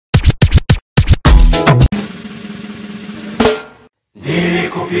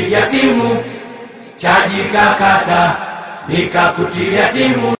nilipiga simu chaji kakata nikakutilia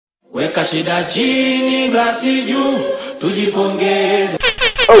timu. Weka shida chini glasi juu tujipongeze.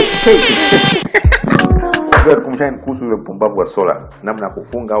 Ndio kumtani kuhusu ile mpumbavu wa sola, namna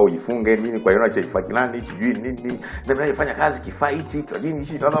kufunga au jifunge nini kwa hiyo acha ifanye nani sijui nini, namna ifanya kazi kifaa hichi kwa nini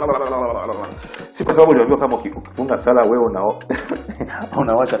hichi. Si kwa sababu unajua kama ukifunga sala wewe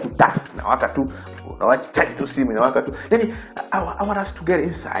unawaka tu na waka tu unawaka chaji tu simu na waka tu. Yani I want us to get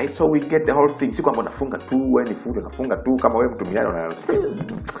inside so we get the whole thing. Si kwamba unafunga tu wewe ni fundi unafunga tu kama wewe mtumiaji una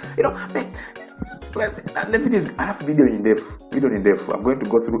let me just have video in depth. I'm going to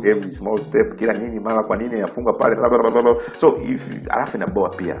go through every small step. Kila nini mara kwa nini nafunga pale. So if alafu na boa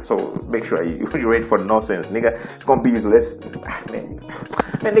pia. So make sure you're ready for nonsense, nigga. It's going to be useless.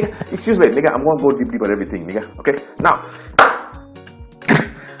 Man, nigga, it's useless, nigga. I'm going to go deep on everything, nigga. Okay? Now.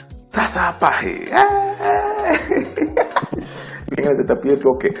 Sasa hapa. Kwenye setup yetu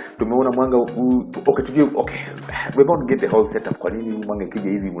okay, tumeona mwanga okay, tujue okay, we're going to get the whole setup. Kwa nini mwanga kija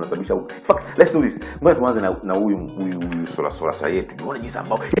hivi unasababisha in fact let's do this. Ngoja tuanze na huyu sola sasa yetu. Tuone jinsi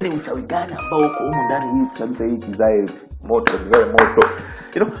ambao yani uchawi gani ambao uko huko ndani hii kabisa hii kizae moto.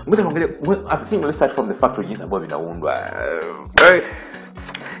 You know, ngoja tuangalie. I think let's start from the factory jinsi ambao vinaundwa.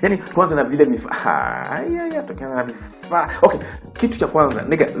 Yani tuanze na vile vifaa. Tukianza na vifaa. Okay, kitu cha kwanza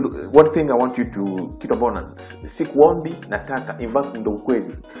nigga, one thing I want you to kitu ambao sikuombi nataka invest ndo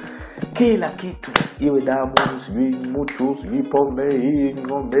ukweli. Kila kitu iwe damu, sijui mtu, sijui pombe, hii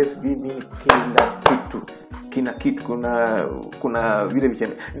ng'ombe, sijui nini, kila kitu kuna vile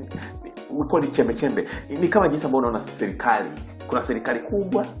vichembe. Ukoli chembe. Ni kama jinsi ambao unaona serikali. Kuna serikali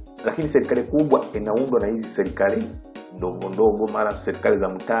kubwa, lakini serikali kubwa inaundwa na hizi serikali ndogo mara serikali za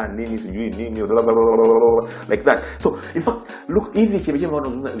mtaa nini sijui nini like that. So in fact look hivi chembe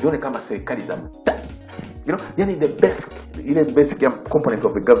wanazione kama serikali za mtaa. You know, yani the basic component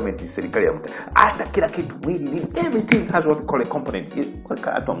of the government is serikali ya mtaa. Hata kila kitu mwili everything has what we call a component.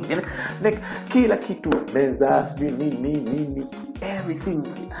 Kwa atoms. Like kila kitu meza sijui nini everything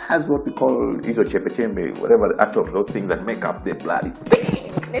has what we call hizo chembe whatever the atoms, those things that make up the bloody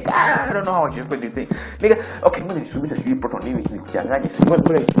thing. I don't know how you put the thing. Nigga, okay, mimi nisubisha sijui proton nini nichanganye.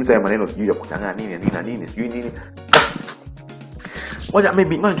 Sijui maneno sijui ya kuchanganya nini sijui nini. Moja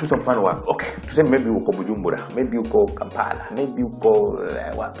maybe man choose mfano wa okay, tuseme maybe uko Bujumbura, maybe uko Kampala, maybe uko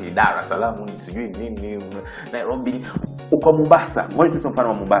wapi Dar es Salaam, sijui nini Nairobi, uko Mombasa. Moja choose mfano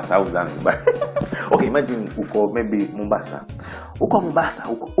wa Mombasa au Zanzibar. Okay, imagine uko maybe Mombasa. Uko Mombasa,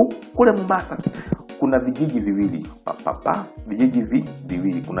 kule Mombasa kuna vijiji viwili. Vijiji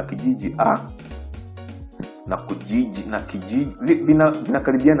viwili. Kuna kijiji A na kijiji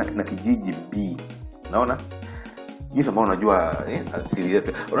vinakaribiana na kijiji B. Unaona? Jinsi ambao unajua asili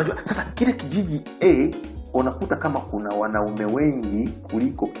yetu. Unajua sasa kile kijiji A unakuta kama kuna wanaume wengi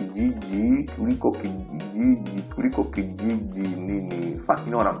kuliko kijiji nini. Fuck, you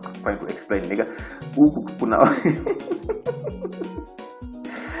know what I'm trying to explain, nigga. Huku kuna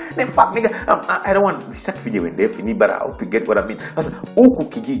in fact nigga, I don't want to video in depth ni bara au to get what I mean. Sasa huku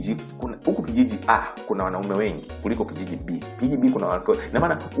kijiji A kuna wanaume wengi kuliko kijiji B. Kijiji B kuna wanawake. Na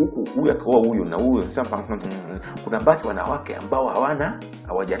maana huyu akaoa huyu na huyu sasa kuna baki wanawake ambao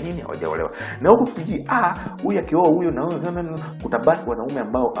hawajaolewa. Na huku kijiji A huyu akioa huyu na huyu kutabaki wanaume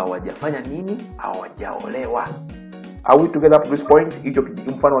ambao hawajaolewa. Are we together up to this point? Hicho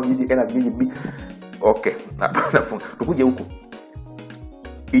mfano wa kijiji A na kijiji B. Okay, tukuje huku.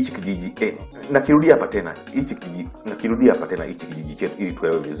 Hichi kijiji nakirudia hapa tena hichi kijiji chetu ili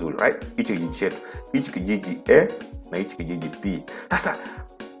tuelewe vizuri, right? Hichi kijiji chetu, hichi kijiji A na hichi kijiji B. Sasa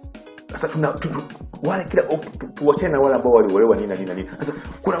wale kila tuwachana wale ambao waliolewa nini. Sasa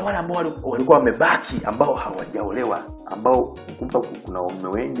kuna wale ambao walikuwa wamebaki ambao hawajaolewa, ambao kuna waume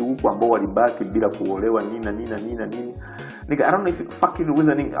wengi huko ambao walibaki bila kuolewa nini. Nigga, I don't know if fucking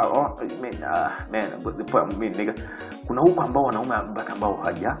reasoning man, but the point nigga, kuna huko ambao wanaume ambao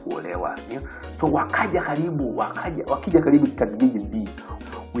hawajaolewa. So wakija karibu kijiji B.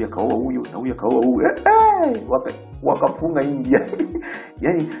 Huyu akaoa huyu na huyu akaoa huyu. Wakafunga India.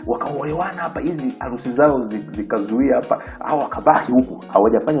 Yani wakaolewana hapa, hizi harusi zao zikazuia hapa, au wakabaki huku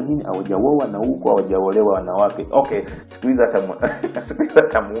hawajafanya nini, hawajaoa na huku hawajaolewa wanawake. Okay, siku hizo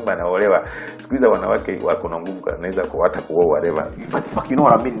hata muumba anaolewa. Siku hizo wanawake wako na nguvu, anaweza hata kuoa whatever. Fuck, you know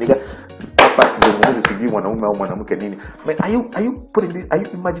what I mean, nigga. Sijui mwanaume au mwanamke nini. Man, are you putting this, are you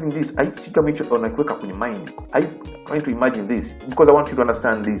imagining this? Are you unakuweka kwenye mind? Are you trying to imagine this? Because I want you to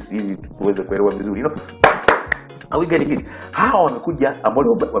understand this ili tuweze kuelewa vizuri, you know. Are we getting it? Hao wamekuja ambao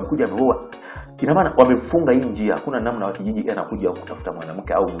wamekuja wameoa ina maana wamefunga hii njia. Hakuna namna wa kijiji anakuja kutafuta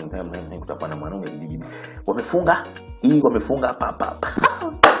mwanamke au kutafuta na mwanaume kijiji. Wamefunga hii, wamefunga hapa.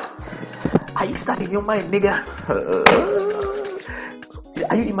 Are you studying your mind, nigga?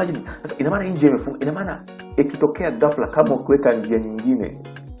 Are you imagining? Sasa ina maana nje imefunga. Ina maana ikitokea ghafla kama ukiweka njia nyingine,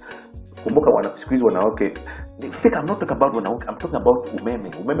 kumbuka siku hizi wanawake, I'm not talking about wanawake, I'm talking about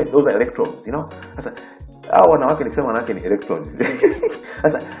umeme, those are electrons, you know. Sasa hao wanawake, nikisema wanawake ni electrons.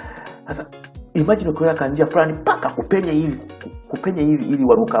 Sasa imagine ukiweka njia fulani paka kupenya hivi ili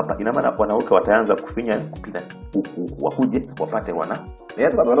waruka hapa. Ina maana wanawake wataanza kufinya kupita wakuje wapate wana.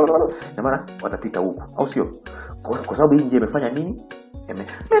 Ina maana watapita huko, au sio? Kwa sababu hii njia imefanya nini?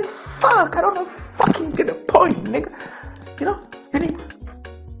 Man, fuck, I don't fucking get the point, nigga. You know? Yani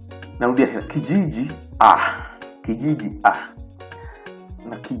narudia kijiji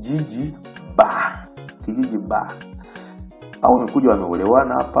na kijiji ba. Au wamekuja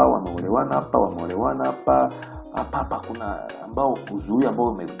wameolewana hapa kuna ambao kuzuia ambao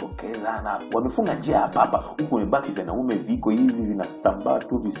umetokeza na wamefunga njia hapa huko, umebaki wanaume viko hivi vinastambaa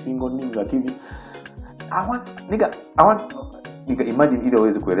tu visingo nini. Lakini I want imagine ili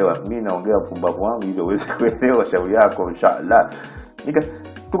uweze kuelewa. Mimi naongea pumbavu wangu ili uweze kuelewa shauri yako inshallah.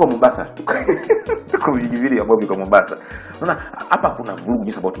 Tuko Mombasa. Tuko vijijini ambao viko Mombasa. Unaona hapa kuna vurugu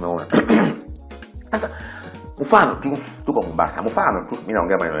jinsi ambao tumeona. Sasa mfano tuko Mombasa. Mfano tu mimi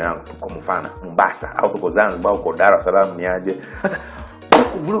naongea maneno yangu. Tuko Mombasa au tuko Zanzibar au tuko Dar es Salaam niaje. Sasa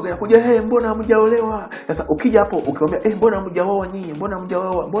vurugu inakuja, mbona hamjaolewa? Sasa ukija hapo ukimwambia mbona hamjaoa nyinyi? Mbona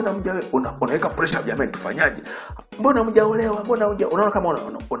hamjaolewa? Unaweka pressure, jamani tufanyaje? Mbona hamjaolewa? Unaona kama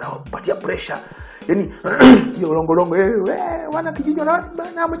unapatia pressure. Yaani hiyo longolongo wana kijiji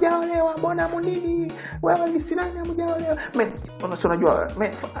bana hamjaolewa, mbona munini? Wewe ni sinani hamjaolewa? Man, unajua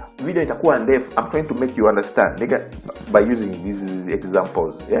video itakuwa ndefu. I'm trying to make you understand, nigga, by using these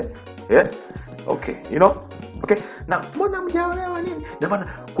examples. Yeah? Okay, you know? Okay, na mbona mjaolewa nini? Jamani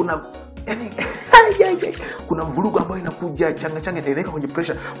kuna kuna vurugu ambayo inakuja changa inaeleka kwenye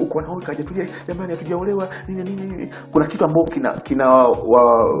pressure. Uko na huyu kaja tulia, jamani hatujaolewa nini. Kuna kitu ambao kina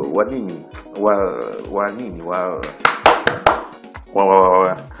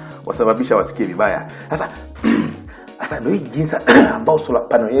wasababisha wasikie vibaya. Sasa ndio jinsi ambao solar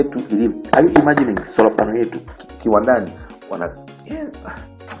panel yetu ilivyo. Are you imagining solar panel yetu kiwandani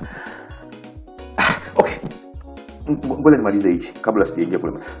ngoja nimalize hichi kabla sijaingia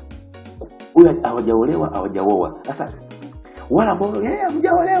kule. Huyu hawajaolewa. Sasa wala ambao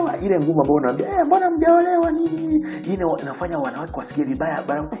hamjaolewa, ile ngumu ambao unaambia mbona hamjaolewa nini, ile inafanya wanawake wasikie vibaya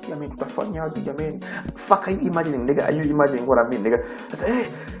bana. Jamani tutafanya aje jamani? Fuck, imagine nigga, are you imagining what I mean nigga?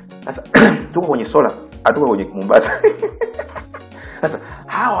 Sasa tuko kwenye solar, atuko kwenye Mombasa. Sasa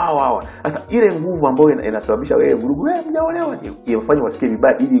hawa sasa ile nguvu ambayo inasababisha vurugu mjaolewa inafanya wasikie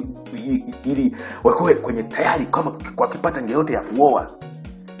vibaya ili wakoe kwenye tayari kama kwa kipata njia yote ya kuoa.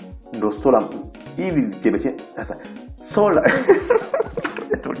 Ndio sola hivi chebeche. Sasa sola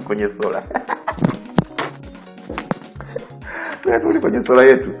tuli kwenye sola kwenye sola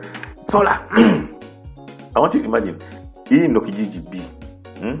yetu sola. I want you to imagine hii ndio kijiji B.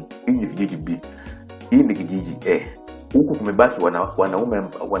 Hii ni kijiji B, hii ni kijiji A. Huku kumebaki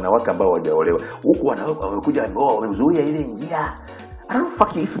wanawake ambao hawajaolewa. Huku wanawake wamekuja wamezuia ile njia. I don't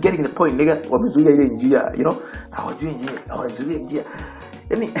fucking if getting the point, nigga. Wamezuia ile njia, you know? Hawazuia njia.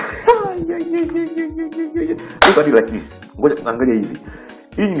 Yaani look at it like this. Ngoja tuangalie hivi.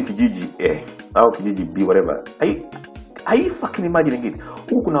 Hii ni kijiji A au kijiji B, whatever. I fucking imagine it.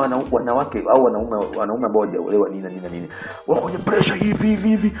 Huku kuna wanawake au wanaume ambao hawajaolewa nini. Wako kwenye pressure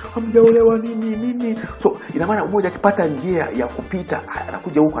hivi, hamjaolewa nini. So ina maana mmoja akipata njia ya kupita,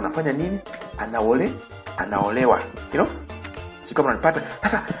 anakuja huko anafanya nini? Anaolewa. You know? Si kama anapata.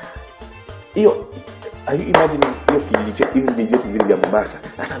 Sasa hiyo imagine hiyo kijiji chetu vile vya Mombasa.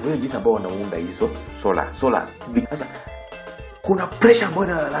 Sasa ndio jinsi ambao wanaunda hizo solar. Sasa kuna pressure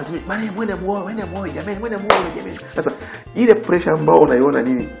ambayo lazima mwende muoe jamani. Sasa ile pressure ambayo unaiona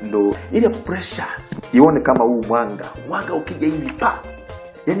nini, ndo ile pressure ione kama huu mwanga ukija hivi pa,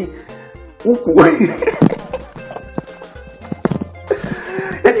 yani huku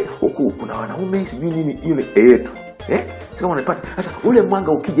yani huku kuna wanaume sijui nini ile yetu sio kama unapata. Sasa ule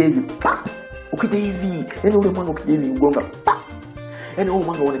mwanga ukija hivi pa, yani ule mwanga ukija hivi ugonga pa, yani huu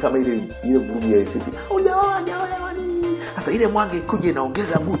mwanga uone kama ile vurugu ya siku hujaolewa nini. Sasa ile mwanga ikuje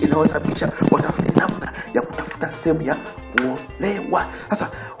inaongeza nguvu, inawasababisha watafute namna ya kutafuta sehemu ya kuolewa. Sasa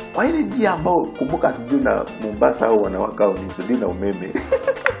kwa ile njia ambao kumbuka hatujui na Mombasa au wanawake au ni na umeme.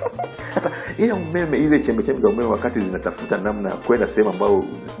 Sasa ile umeme, hizo chembe za umeme wakati zinatafuta namna kwenda sehemu ambao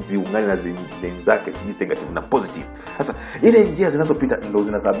ziungane na zenzake, sijui negative na positive. Sasa ile njia zinazopita ndio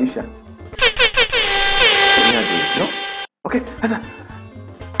zinasababisha ufanyaje, you know? Okay, sasa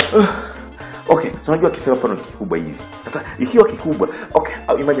okay, so unajua kisema pano kikubwa hivi. Sasa ikiwa kikubwa, okay,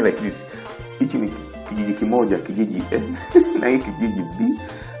 imagine like this. Hiki ni kijiji kimoja, kijiji A na hiki kijiji B.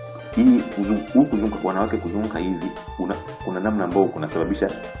 Hii kuzunguka kwa wanawake kuzunguka hivi, kuna namna ambayo kunasababisha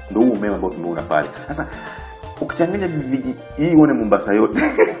ndio huu umeme ambao tumeona pale. Sasa ukichanganya vijiji hii uone Mombasa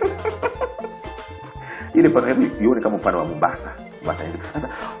yote. Ile pano hivi ione kama mfano wa Mombasa hivi. Sasa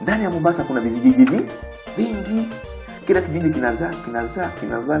ndani ya Mombasa kuna vijiji vingi. Kila kijiji kinazaa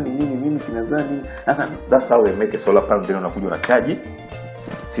nini kinazaa nini. Sasa that's how we make a solar panel. Then unakuja na charge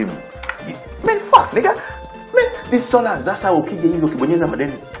simu. Man, fuck nigga. Man, these solars, that's how ukija hivi ukibonyeza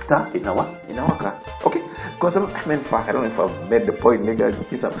madeni taa inawaka. Okay? Because man, fuck, I don't know if I've made the point nigga.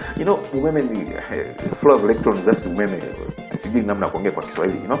 You know, umeme ni flow of electrons, that's umeme. Sijui namna kuongea kwa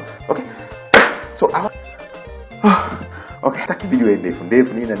Kiswahili, you know? Okay? So okay, hata video ndefu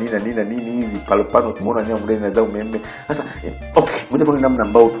nini hivi pano tumeona nyama ndani za umeme. Sasa okay, ngoja tuone namna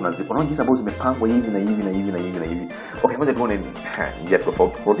ambao tunazipa. Unaona jinsi ambao zimepangwa hivi na hivi. Okay, ngoja tuone njia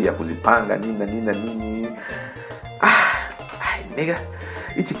tofauti ya kuzipanga nini. Nigga,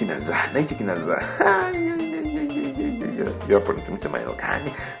 hichi kinazaa na hichi kinazaa. Sio hapo tumesema hilo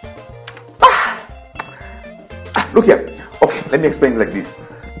gani? Look here. Okay, let me explain like this.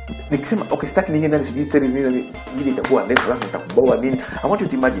 Nikisema okay, sitaki ninge ndani sijui series nini itakuwa ndefu lazima nitakuboa nini. I want you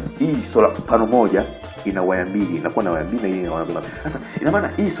to imagine hii solar pano moja ina waya mbili, inakuwa na waya mbili na hii ina waya mbili. Sasa ina maana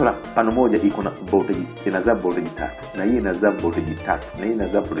hii solar pano moja iko na voltage, inazaa voltage 3 na hii inazaa voltage 3 na hii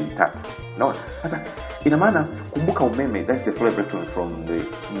inazaa voltage 3. Unaona? Sasa ina maana kumbuka umeme, that's the flow of electrons from the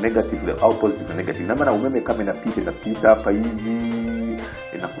negative to the positive to negative. Ina maana umeme kama inapita hapa hivi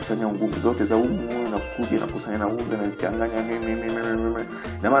inakusanya nguvu zote za umu na kuja inakusanya na unga na changanya nini.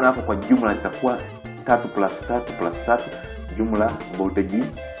 Na maana hapo kwa jumla zitakuwa 3 + 3 jumla voltage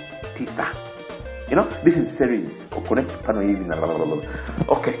 9. You know, this is series of connect panel hivi na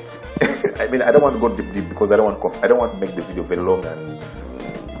okay. I mean, I don't want to go deep because I don't want to make the video very long and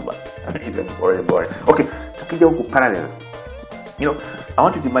even boring. Okay, tukija huku parallel. You know, I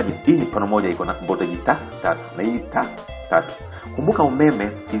want you to imagine hii pano moja iko na voltage 3 na hii 3. Kumbuka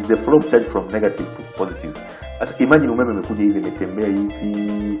umeme is the flow of charge from negative to positive. Sasa imagine umeme umekuja hivi imetembea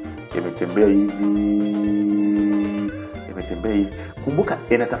hivi. Kumbuka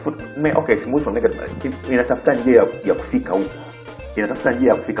inatafuta okay, move from negative inatafuta njia ya kufika huko.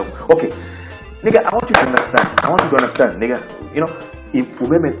 Okay. Nigga, I want you to understand, nigga. You know,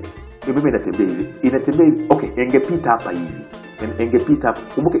 umeme inatembea hivi. Okay, ingepita hapa hivi.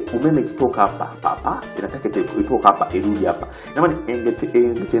 Kumbuke umeme ikitoka hapa inataka itoka hapa irudi hapa. Na maana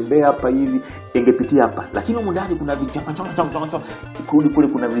ingetembea hapa hivi, ingepitia hapa. Lakini huko ndani kuna vichanga kurudi kule,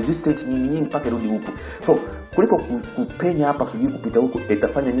 kuna resistance nyingi mpaka irudi huko. So kuliko kupenya hapa sijui kupita huko,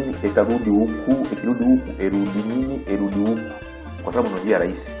 itafanya nini? Itarudi huku, ikirudi huku irudi huku. Kwa sababu ndio njia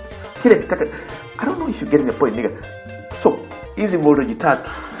rahisi. Kile kitaka, I don't know if you get the point nigga. So hizi voltage 3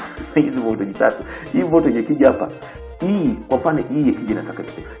 hii voltage ikija hapa, hii kwa mfano hii ikija nataka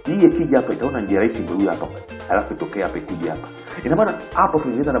kitu, hii ikija hapa itaona njia rahisi ndio hapa, alafu itokea hapa ikuje hapa. Ina maana hapo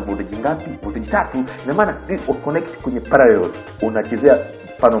tunaanza na voltage ngapi? Voltage 3. Ina maana connect kwenye parallel, unachezea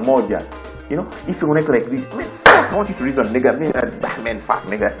pano moja. You know, if you connect like this, man, I want you to reason nigga, man, fuck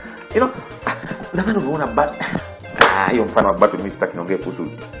nigga. You know, nadhani unaona hiyo mfano wa battery mimi sitaki niongee kuhusu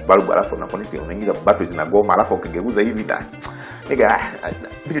bulb, alafu na connect unaingiza battery zinagoma, alafu ukigeuza hivi nigga,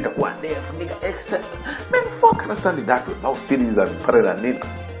 video itakuwa ndefu nigga, extra. Man, fuck, understand that how series and parallel need.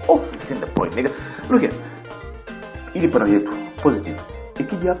 You've seen the point nigga. Look here. Ili pana yetu positive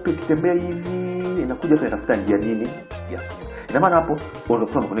ikija hapa ikitembea hivi inakuja kwa tafuta njia nini? Ina maana hapo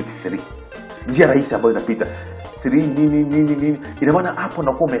unakuwa connect 3. Njia rahisi ambayo inapita 3 nini. Ina maana hapo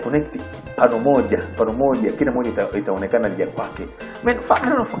unakuwa umeconnect pano moja, kila moja itaonekana njia kwake. Man, fuck, I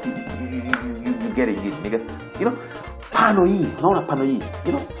don't know, fuck, you getting it nigga. You know, pano hii, unaona pano hii,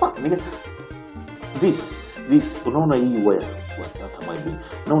 you know, fuck nigga. This unaona hii wire, what am I doing?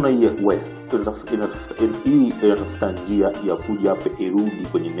 Unaona hii wire, inatafuta njia ya kuja hapa irudi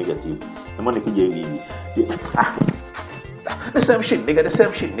kwenye negative. Na maana ikija hivi. The same shit nigga, the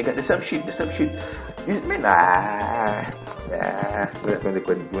same shit. Man,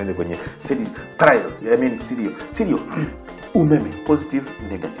 when kwenye series parallel, I mean serial umeme positive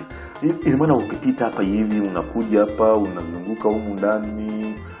negative. Ina maana ukipita hapa hivi unakuja hapa unazunguka humu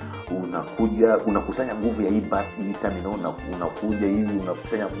ndani, unakusanya nguvu ya hii terminal, unakuja hivi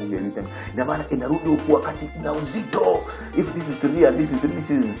unakusanya nguvu ya hii terminal. Ina maana inarudi huko wakati ina uzito. If this is 3 and this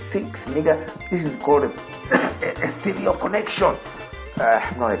is 6 nigga, this is called a serial connection.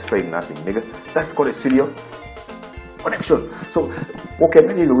 I'm not explaining nothing nigga. That's called a serial connection. So okay,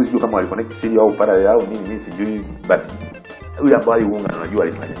 mimi ile usijue kama waliconnect sio au parallel au nini sijui, but yule ambaye unga unajua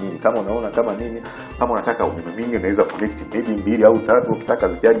alifanya nini. Kama unaona kama nini, kama unataka umeme mingi unaweza connect maybe 2 au 3, ukitaka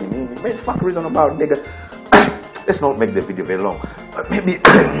zichaji nini, maybe fuck reason about nigga. Let's not make the video very long, but maybe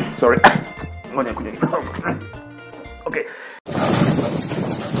sorry, ngoja kuja. Okay,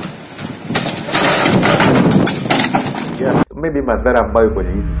 yeah, maybe madhara ambayo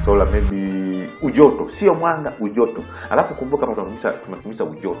kwenye hizi solar, maybe ujoto, sio mwanga, ujoto. Alafu kumbuka kama tunatumisa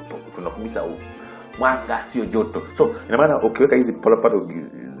ujoto, tunatumisa mwanga sio joto. So ina maana ukiweka hizi polo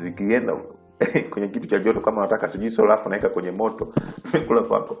zikienda kwenye kitu cha joto, kama unataka sijui solar alafu naweka kwenye moto kula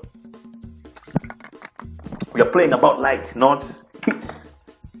kwako. We are playing about light, not heat.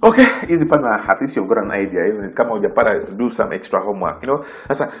 Okay, hizi pana at least you've got an idea. Even kama hujapata, do some extra homework, you know.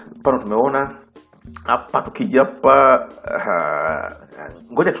 Sasa pana tumeona hapa, tukija hapa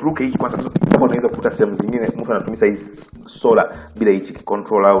ngoja turuke hiki kwanza, kama unaweza kukuta sehemu zingine mtu anatumia hizi solar bila hichi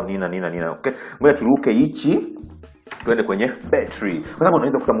control au nina. Okay, ngoja turuke hichi tuende kwenye battery, kwa sababu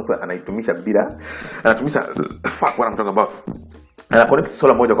unaweza kukuta mtu anaitumisha bila, anatumia fuck what I'm talking about, ana connect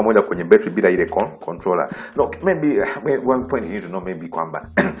solar moja kwa moja kwenye battery bila ile controller. No, maybe one point you need to know maybe kwamba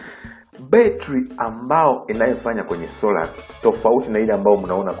battery ambao inayofanya kwenye solar tofauti na ile ambao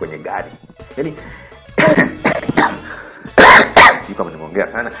mnaona kwenye gari. Yaani si kama nimeongea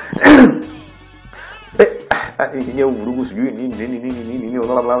sana. Yenyewe vurugu sijui nini sijui nini.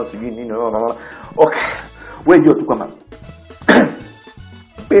 Okay, wewe jua tu kama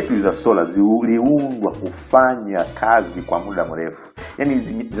battery za solar ziliundwa kufanya kazi kwa muda mrefu. Yaani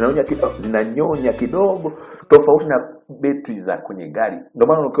zinanyonya kidogo tofauti na battery za kwenye gari. Ndio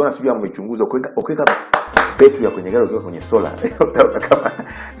maana ukiona sijui amechunguza ukiweka battery ya kwenye gari ukiweka kwenye solar utaona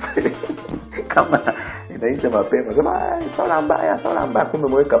kama inaisha mapema. Sema solar mbaya, kumbe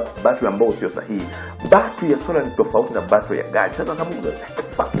umeweka battery ambayo sio sahihi. Battery ya solar ni tofauti na battery ya gari. Sasa kama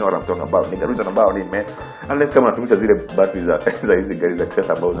fuck no, I'm talking about nigga, reason about it man. Unless kama unatumia zile battery za hizi gari za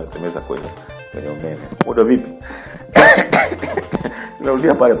kisasa ambazo zinatumia kwenye umeme. Moto vipi?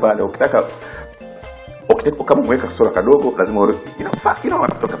 Unarudia pale ukitaka kama umeweka solar kadogo lazima fuck you know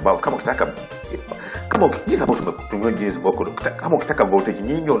what I'm talking about. Kama ukijisa bado tumetumia jinsi boko, kama ukitaka voltage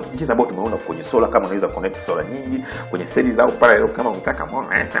nyingi jinsi bado tumeona kwenye solar, kama unaweza connect solar nyingi kwenye series au parallel, kama unataka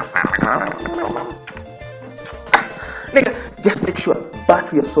nigga, just make sure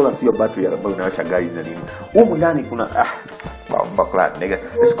battery ya solar sio battery ambayo inawasha gari na nini. Huko ndani kuna mbakla nigga.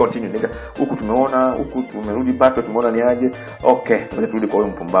 Let's continue nigga. Huku tumeona, huku tumerudi battery, tumeona ni aje. Okay, ngoja turudi kwa huyo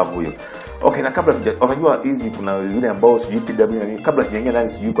mpumbavu huyo. Okay, na kabla unajua hizi kuna yule ambao sijui PW na nini, kabla sijaingia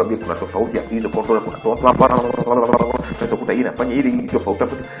ndani sijui kwambia kuna tofauti ya hizo controller, kuna tofauti hii inafanya hili tofauti.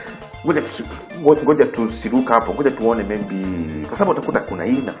 Ngoja tusiruka hapo, ngoja tuone maybe, kwa sababu utakuta kuna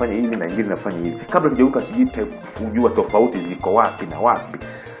hii inafanya hivi na nyingine inafanya hivi. Kabla tujaruka sijui kujua tofauti ziko wapi na wapi,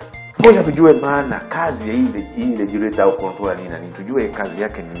 ngoja tujue maana kazi ya ile regulator au controller nini na nini, tujue kazi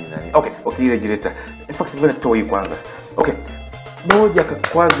yake nini na nini. Okay, ile regulator, in fact ngoja tutoe hii kwanza. Okay, moja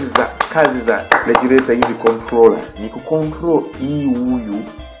kazi za regulator hivi controller ni kucontrol hii huyu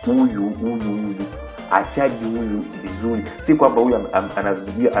achaji huyu vizuri. Si kwamba huyu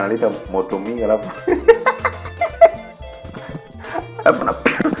anazuia analeta moto mingi alafu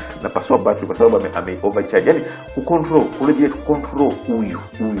na pasua battery kwa sababu ame overcharge. Yaani kucontrol huyu kucontrol,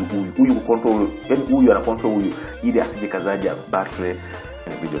 yaani huyu ana control huyu ili asije kazaja battery.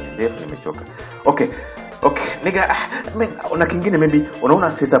 Video ni ndefu, nimechoka. Okay nigga, na kingine maybe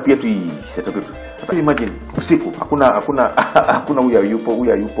unaona setup yetu hii. Sasa imagine usiku hakuna huyu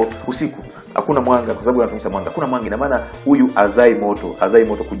yupo usiku, hakuna mwanga kwa sababu anatumia mwanga. Hakuna mwanga, ina maana huyu azai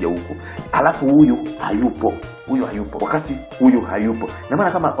moto kuja huko. Alafu huyu hayupo wakati huyu hayupo. Ina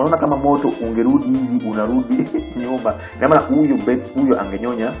maana kama unaona kama moto ungerudi hivi unarudi nyuma. Ina maana huyu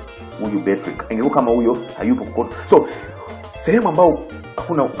angenyonya huyu battery. Ingekuwa kama huyo hayupo. So sehemu ambao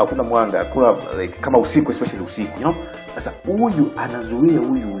hakuna mwanga, hakuna like kama usiku, especially usiku, you know. Sasa huyu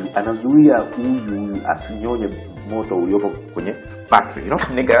anazuia huyu asinyonye moto uliopo kwenye battery, you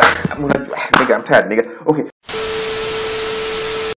know. Nigga, I'm tired nigga. Okay.